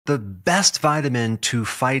The best vitamin to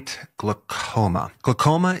fight glaucoma.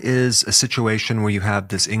 Glaucoma is a situation where you have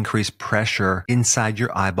this increased pressure inside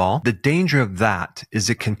your eyeball. The danger of that is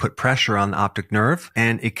it can put pressure on the optic nerve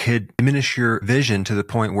and it could diminish your vision to the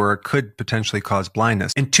point where it could potentially cause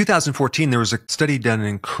blindness. In 2014, there was a study done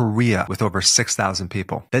in Korea with over 6,000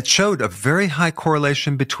 people that showed a very high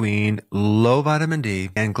correlation between low vitamin D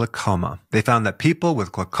and glaucoma. They found that people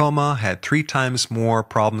with glaucoma had 3 times more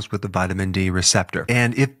problems with the vitamin D receptor.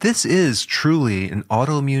 And if this is truly an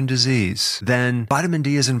autoimmune disease, then vitamin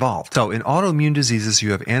D is involved. So in autoimmune diseases,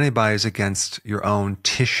 you have antibodies against your own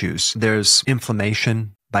tissues. There's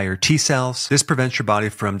inflammation by your T cells. This prevents your body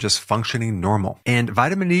from just functioning normal. And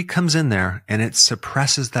vitamin D comes in there and it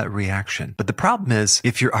suppresses that reaction. But the problem is,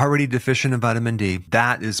 if you're already deficient in vitamin D,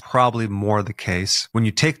 that is probably more the case. When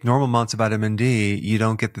you take normal amounts of vitamin D, you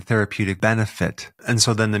don't get the therapeutic benefit. And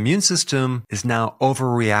so then the immune system is now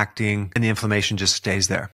overreacting and the inflammation just stays there.